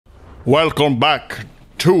Welcome back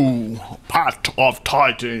to Path of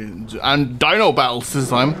Titans and Dino Battles this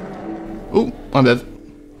time. Ooh, I'm dead.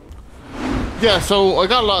 Yeah, so I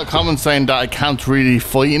got a lot of comments saying that I can't really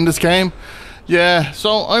fight in this game. Yeah,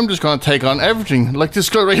 so I'm just gonna take on everything, like this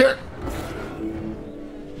guy right here.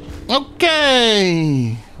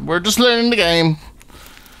 Okay, we're just learning the game.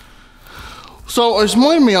 So I was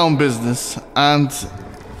minding my own business and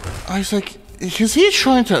I was like, is he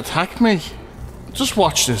trying to attack me? Just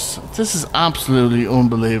watch this. This is absolutely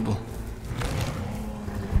unbelievable.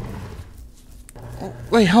 Oh,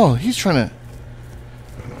 wait, hold on. He's trying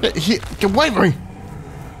to... Get away from me!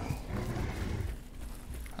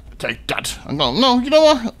 Take that. I'm going... No, you know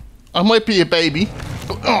what? I might be a baby.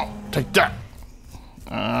 Oh, take that.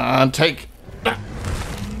 And take that.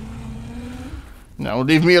 Now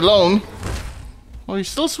leave me alone. Oh, he's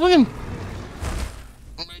still swinging.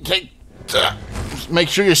 Take that. Just make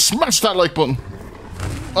sure you smash that like button.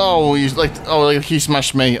 Oh, he's like, oh, he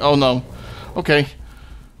smashed me. Oh no. Okay.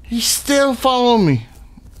 He's still following me.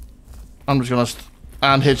 I'm just gonna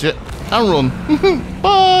and hit it and run.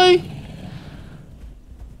 Bye.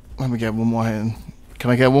 Let me get one more hit in. Can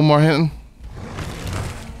I get one more hit in?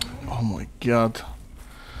 Oh my god.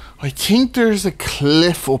 I think there's a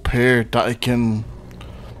cliff up here that I can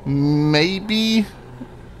maybe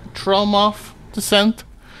throw him off descent.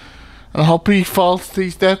 And I hope he falls to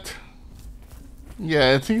his death.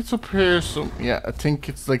 Yeah, I think it's up here. So yeah, I think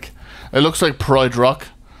it's like, it looks like Pride Rock.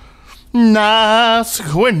 Nice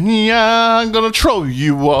when I'm gonna throw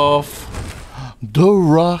you off the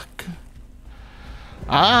rock.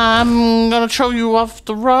 I'm gonna throw you off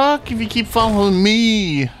the rock if you keep following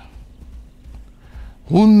me.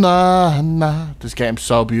 Ooh, nah, nah. This game's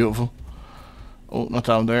so beautiful. Oh, not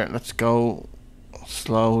down there. Let's go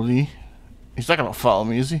slowly. He's not gonna follow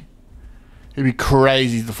me, is he? He'd be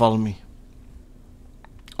crazy to follow me.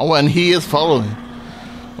 Oh, and he is following.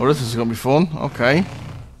 Oh, this is gonna be fun. Okay.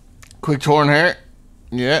 Quick turn here.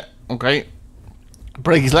 Yeah, okay.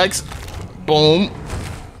 Break his legs. Boom.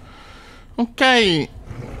 Okay.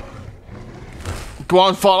 Go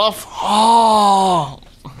on, fall off. Oh,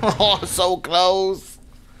 oh, so close.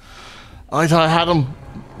 I thought I had him.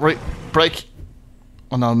 Right, break.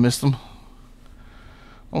 Oh no, I missed him.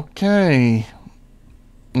 Okay.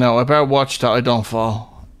 No, I better watch that I don't fall.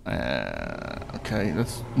 Okay,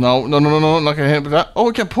 let's... No, not gonna hit with that. Oh,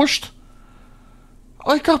 I get pushed.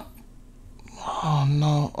 I got... Oh,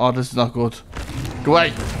 no. Oh, this is not good. Go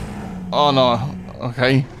away. Oh, no.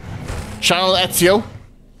 Okay. Channel Ezio.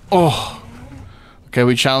 Oh. Okay,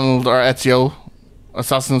 we channeled our Ezio.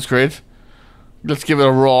 Assassin's Creed. Let's give it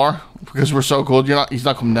a roar. Because we're so good. He's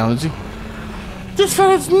not coming down, is he? This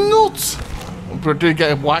fella's nuts. But did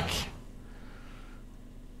get a whack.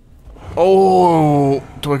 Oh,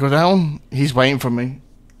 do I go down? He's waiting for me.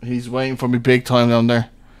 He's waiting for me big time down there.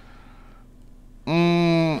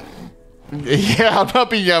 Yeah, I'm not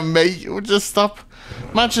being your mate. Just stop.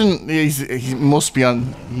 Imagine he must be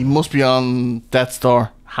on death's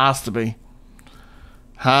door. Has to be.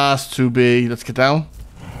 Has to be. Let's get down.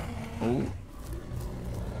 Oh.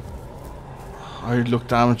 I look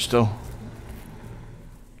damaged though.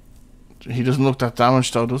 He doesn't look that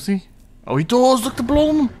damaged though, does he? Oh, he does. Look the blood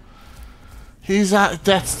on him. He's at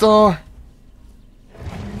death's door.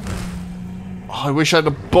 Oh, I wish I had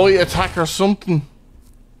a bite attack or something.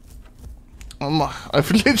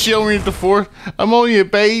 I've literally only the fourth. I'm only a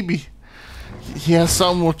baby. He has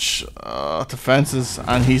so much defenses,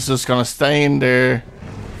 and he's just gonna stay in there.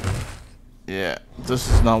 Yeah, this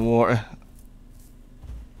is not worth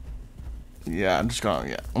it. Yeah, I'm just gonna.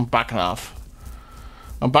 Yeah, I'm backing off.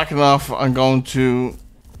 I'm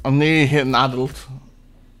nearly hitting adult.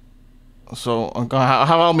 So I'm gonna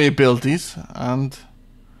have all my abilities, and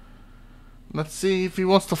let's see if he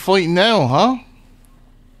wants to fight now,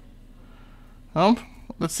 huh?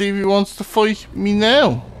 Let's see if he wants to fight me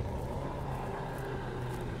now.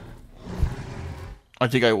 I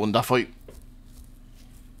think I won that fight.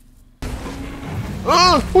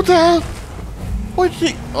 Oh, what the hell? What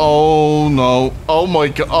did he? Oh no! Oh my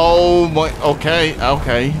god! Oh my! Okay.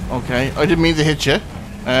 I didn't mean to hit you.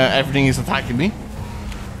 Everything is attacking me.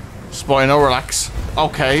 Spino, relax.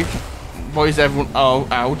 Okay. Why is everyone... Oh,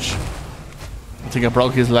 ouch. I think I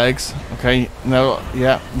broke his legs. Okay, now,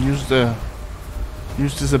 yeah, use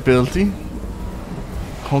this ability.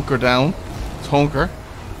 Hunker down. It's hunker.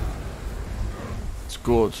 It's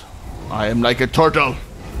good. I am like a turtle.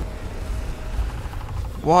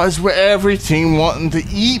 What is with everything wanting to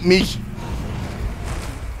eat me?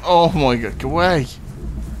 Oh my god, go away.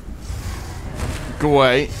 Go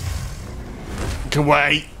away. Go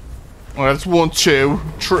away. Well, that's 1, 2,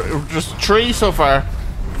 just 3 so far.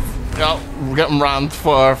 Oh, we're getting rammed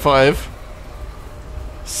for 5.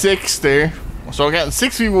 6 there. So we're getting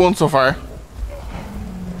 6v1 so far.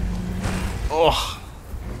 Oh.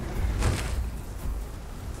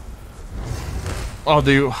 Oh,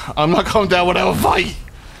 dude. I'm not coming down without a fight.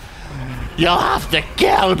 You'll have to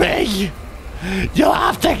kill me. You'll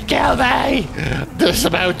have to kill me. There's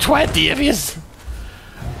about 20 of you.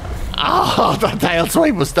 Oh, that tail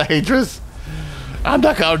swipe was dangerous. I'm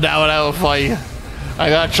not going down without a fight. I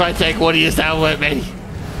gotta try to take one of you down with me.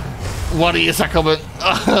 One of you are coming.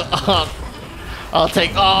 I'll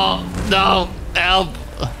take. Oh, no. Help.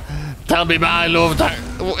 Tell me my love.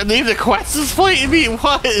 Leave the questions fighting me.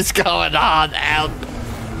 What is going on? Help.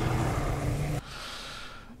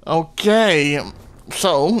 Okay.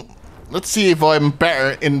 So, let's see if I'm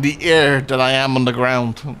better in the air than I am on the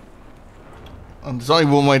ground. And there's only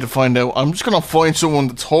one way to find out. I'm just going to find someone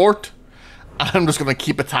that's hurt. And I'm just going to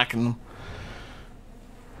keep attacking them.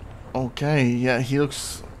 Okay, yeah, he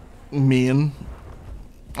looks mean.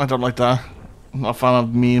 I don't like that. I'm not a fan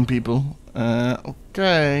of mean people.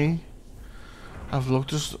 Okay. Have a look.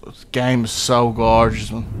 This game is so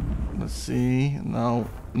gorgeous, man. Let's see. No.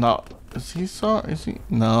 No. Is he sorry? Is he?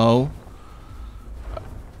 No.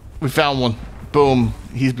 We found one. Boom.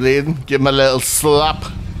 He's bleeding. Give him a little slap.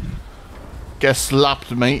 Get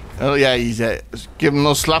slapped, mate. Oh, yeah, he's give him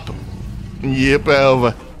a slap. Yep,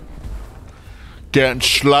 over. Getting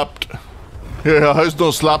slapped. Yeah, how's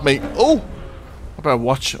no slap, mate? Oh! I better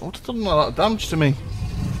watch. Oh, that's done a lot of damage to me.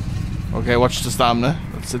 Okay, watch the stamina.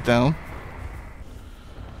 Let's sit down.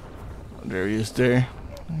 There he is there.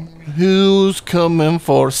 Who's coming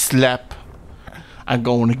for a slap? I'm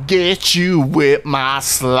gonna get you with my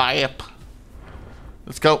slap.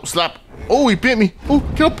 Let's go, slap. Oh, he bit me. Oh,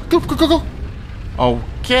 get up, go.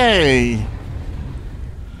 Okay.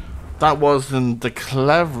 That wasn't the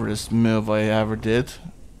cleverest move I ever did.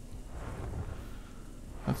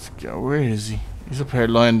 Let's go. Where is he? He's up here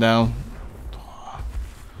lying down.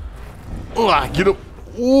 Oh, get up.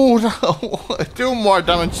 Oh, no. I'm doing more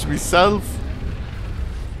damage to myself.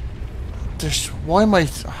 Why am I...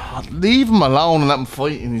 leave him alone and let him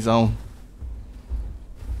fight in his own.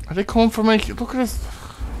 Are they coming for me? Look at this.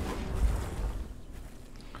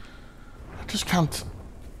 I just can't...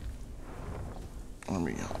 Let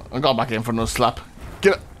me go. I'll go back in for another slap.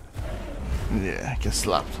 Get it. Yeah, get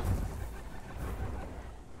slapped.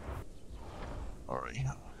 Alright.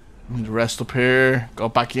 Need to rest up here. Go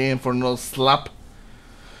back in for another slap.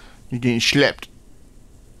 You're getting schlepped.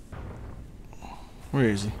 Where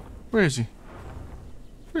is he? Where is he?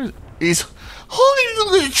 Where is he? He's hiding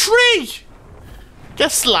under the tree!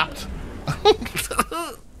 Get slapped.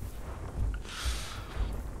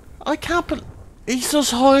 I can't believe... He's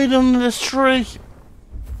just hiding under this tree.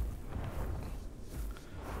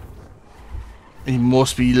 He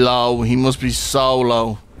must be low. He must be so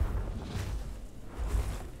low.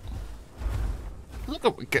 Look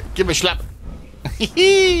up. Give me a slap.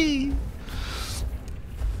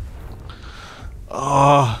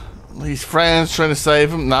 Oh, his friends trying to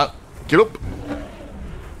save him. No, get up.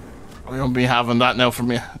 I won't be having that now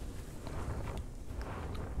from you.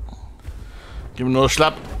 Give him another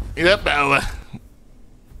slap. Get up, Bella.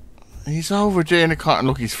 He's over there in the corner.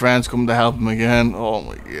 Look, his friends come to help him again. Oh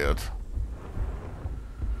my god.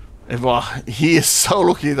 He is so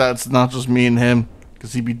lucky that it's not just me and him,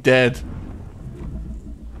 because he'd be dead.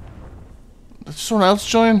 Did someone else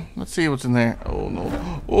join? Let's see what's in there. Oh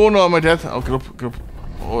no. Oh no, am I dead? Oh, get up, get up.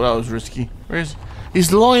 Oh, that was risky. Where is he?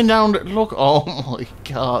 He's lying down there. Look. Oh my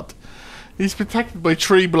god. He's protected by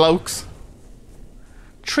 3 blokes.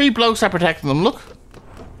 3 blokes are protecting him. Look.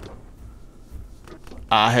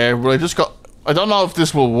 Here, but I just got... I don't know if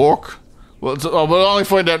this will work. Well, we'll only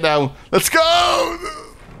find out now. Let's go!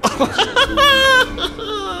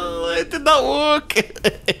 It did not work.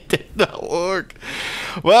 It did not work.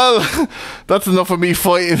 Well, that's enough of me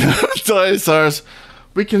fighting dinosaurs.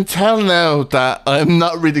 We can tell now that I'm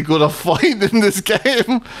not really good at fighting in this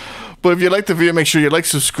game. But if you like the video, make sure you like,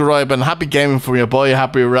 subscribe, and happy gaming from your boy,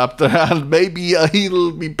 Happy Raptor. And maybe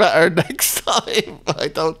he'll be better next time. I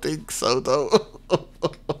don't think so, though.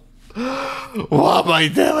 What am I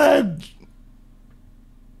doing?